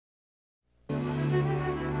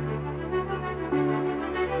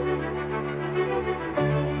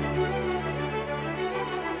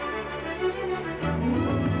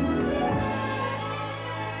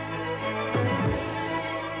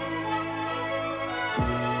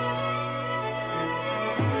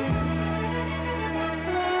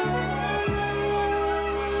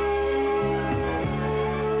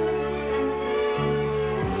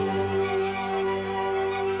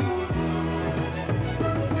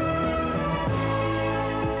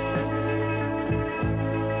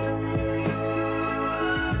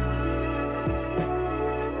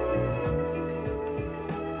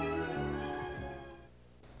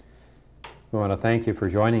want to thank you for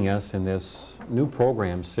joining us in this new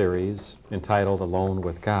program series entitled Alone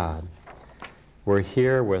with God. We're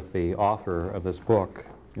here with the author of this book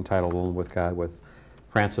entitled Alone with God, with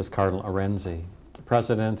Francis Cardinal Arinze,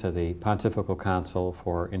 President of the Pontifical Council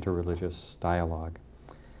for Interreligious Dialogue.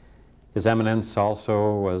 His Eminence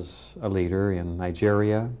also was a leader in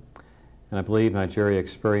Nigeria, and I believe Nigeria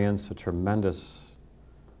experienced a tremendous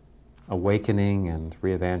awakening and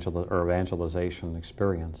evangelization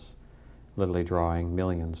experience, literally drawing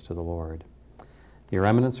millions to the Lord. Your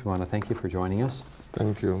Eminence, we want to thank you for joining us.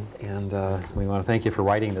 Thank you. And we want to thank you for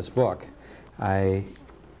writing this book. I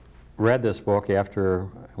read this book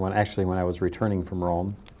when I was returning from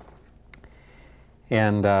Rome,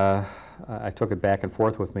 and I took it back and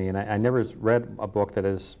forth with me, and I never read a book that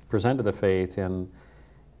has presented the faith in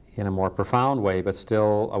a more profound way, but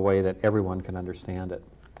still a way that everyone can understand it.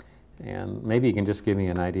 And maybe you can just give me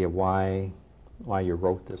an idea of why you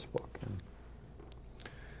wrote this book.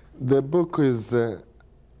 The book is a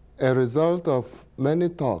result of many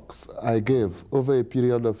talks I gave over a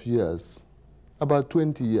period of years, about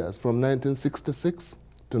 20 years, from 1966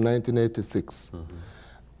 to 1986. Mm-hmm.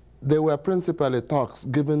 They were principally talks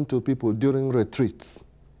given to people during retreats.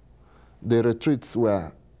 The retreats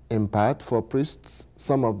were in part for priests.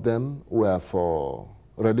 Some of them were for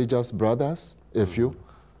religious brothers, a few,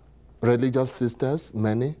 religious sisters,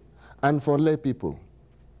 many, and for lay people,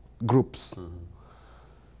 groups. Mm-hmm.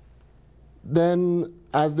 Then,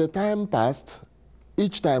 as the time passed,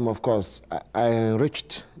 each time, of course, I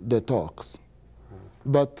enriched the talks.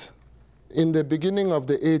 Mm-hmm. But in the beginning of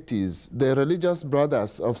the 80s, the Religious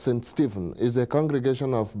Brothers of St. Stephen is a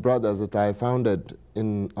congregation of brothers that I founded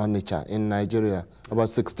in Onitsha, in Nigeria, about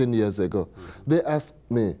 16 years ago. Mm-hmm. They asked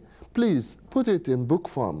me, please put it in book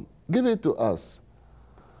form, give it to us.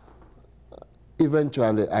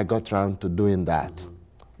 Eventually, I got around to doing that. Mm-hmm.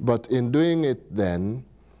 But in doing it then,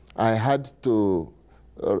 I had to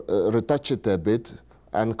retouch it a bit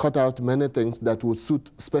and cut out many things that would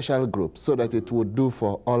suit special groups so that it would do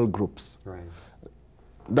for all groups. Right.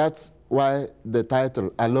 That's why the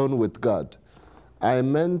title, Alone with God. I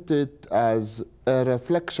meant it as a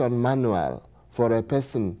reflection manual for a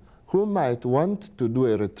person who might want to do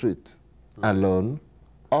a retreat alone,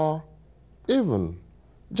 or even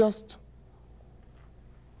just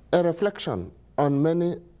a reflection on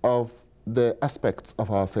many of the aspects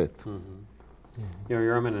of our faith. Mm-hmm. Mm-hmm. You know,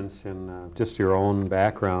 Your Eminence, in just your own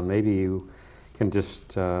background, maybe you can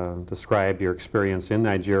just describe your experience in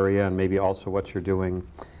Nigeria and maybe also what you're doing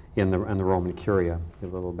in the Roman Curia, a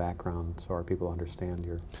little background so our people understand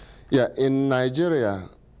your... Yeah, in Nigeria,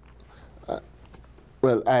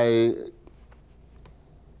 well, I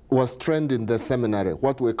was trained in the seminary,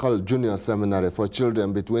 what we call junior seminary for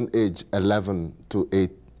children between age 11 to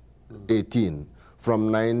 18,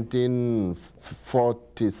 from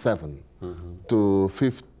 1947 to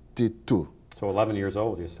 52. So 11 years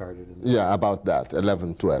old you started? Yeah, about that,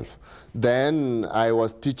 11, 12. Then I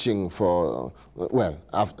was teaching for, well,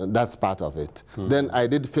 that's part of it. Then I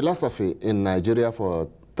did philosophy in Nigeria for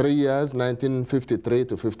 3 years, 1953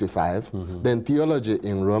 to 55. Then theology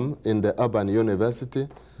in Rome, in the Urban University,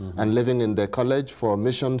 and living in the college for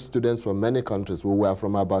mission students from many countries. We were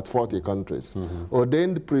from about 40 countries.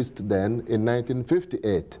 Ordained priest then in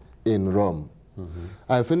 1958 in Rome.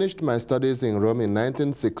 I finished my studies in Rome in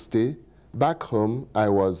 1960. Back home, I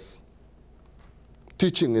was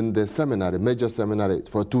teaching in the seminary, major seminary,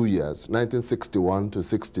 for 2 years, 1961 to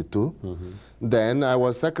 62. Then I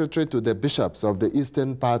was secretary to the bishops of the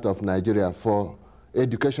eastern part of Nigeria for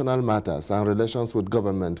educational matters and relations with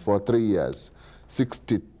government for 3 years,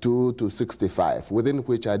 62 to 65, within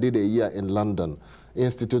which I did a year in London,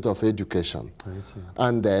 Institute of Education. I see.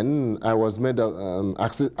 And then I was made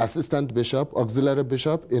assistant bishop, auxiliary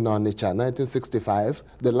bishop in Onitsha, 1965,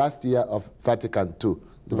 the last year of Vatican II,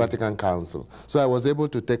 the Vatican Council. So I was able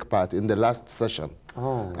to take part in the last session.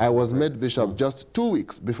 Oh, I was made bishop just 2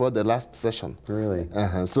 weeks before the last session. Really?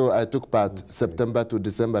 So I took part September to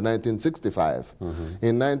December 1965.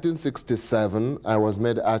 In 1967, I was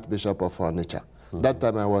made Archbishop of Onitsha. That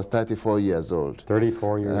time I was 34 years old.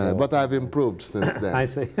 34 years old. But I've improved since then. I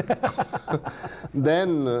see.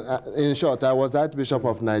 Then, in short, I was Archbishop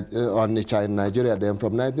of Onitsha in Nigeria then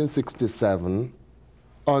from 1967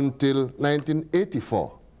 until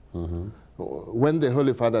 1984, when the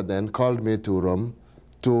Holy Father then called me to Rome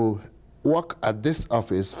to work at this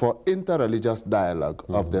office for interreligious dialogue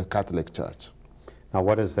of the Catholic Church. Now,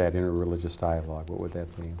 what is that interreligious dialogue? What would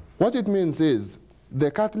that mean? What it means is the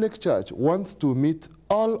Catholic Church wants to meet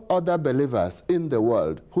all other believers in the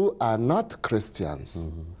world who are not Christians.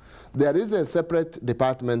 There is a separate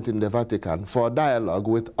department in the Vatican for dialogue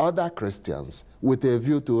with other Christians with a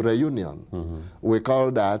view to reunion. We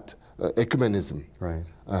call that ecumenism. Right.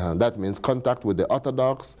 That means contact with the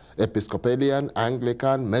Orthodox, Episcopalian,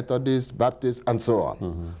 Anglican, Methodist, Baptist, and so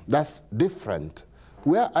on. That's different.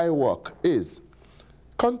 Where I work is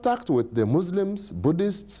contact with the Muslims,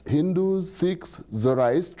 Buddhists, Hindus, Sikhs,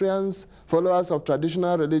 Zoroastrians, followers of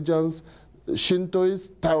traditional religions, Shintoists,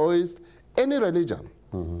 Taoists, any religion,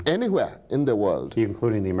 anywhere in the world.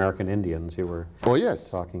 Including the American Indians, you were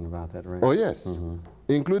talking about that, right? Oh, yes,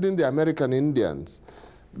 including the American Indians.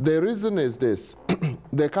 The reason is this.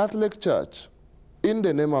 The Catholic Church, in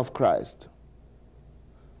the name of Christ,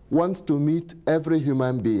 wants to meet every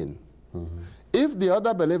human being. If the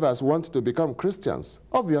other believers want to become Christians,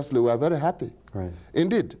 obviously we are very happy. Right.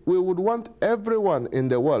 Indeed, we would want everyone in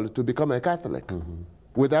the world to become a Catholic,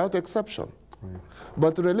 without exception. Right.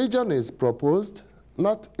 But religion is proposed,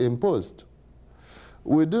 not imposed.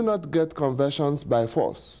 We do not get conversions by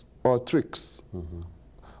force or tricks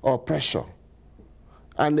or pressure.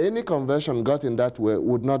 And any conversion got in that way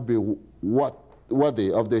would not be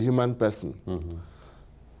worthy of the human person.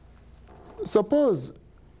 Suppose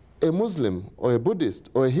a Muslim or a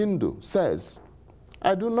Buddhist or a Hindu says,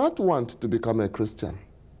 I do not want to become a Christian.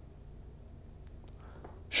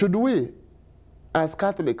 Should we, as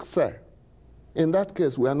Catholics, say, in that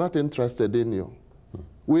case, we are not interested in you?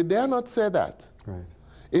 We dare not say that. Right.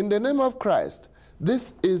 In the name of Christ,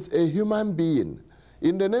 this is a human being.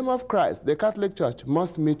 In the name of Christ, the Catholic Church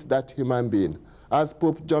must meet that human being. As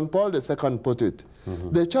Pope John Paul II put it,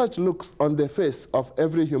 the Church looks on the face of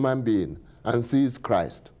every human being and sees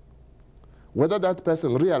Christ. Whether that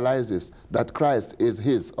person realizes that Christ is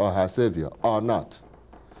his or her Savior or not.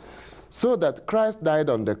 So that Christ died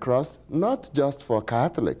on the cross, not just for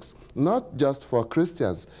Catholics, not just for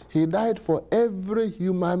Christians. He died for every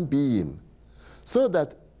human being. So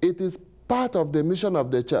that it is part of the mission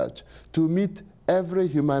of the Church to meet every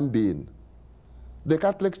human being. The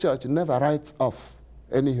Catholic Church never writes off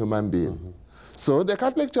any human being. So the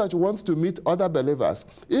Catholic Church wants to meet other believers,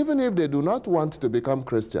 even if they do not want to become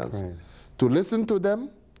Christians. Right. To listen to them,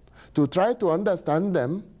 to try to understand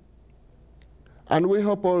them, and we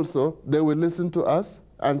hope also they will listen to us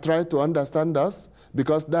and try to understand us,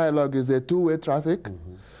 because dialogue is a two-way traffic.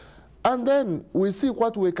 And then we see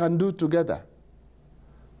what we can do together.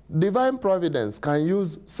 Divine Providence can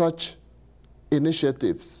use such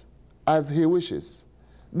initiatives as he wishes.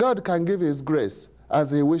 God can give his grace as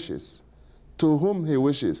he wishes, to whom he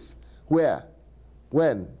wishes, where,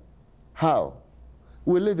 when, how.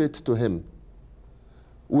 We leave it to him.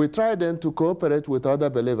 We try then to cooperate with other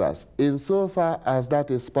believers insofar as that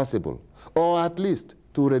is possible, or at least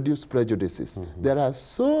to reduce prejudices. There are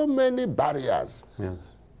so many barriers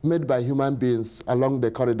made by human beings along the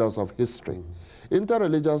corridors of history.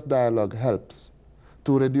 Interreligious dialogue helps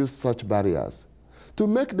to reduce such barriers, to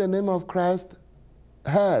make the name of Christ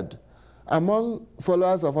heard among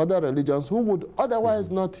followers of other religions who would otherwise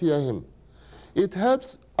not hear him. It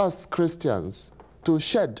helps us Christians to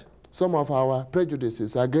shed some of our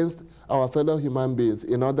prejudices against our fellow human beings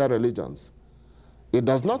in other religions. It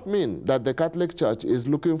does not mean that the Catholic Church is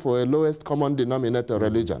looking for a lowest common denominator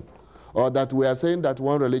religion, or that we are saying that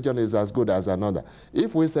one religion is as good as another.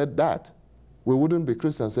 If we said that, we wouldn't be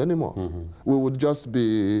Christians anymore. We would just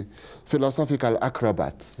be philosophical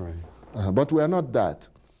acrobats. Right. But we are not that.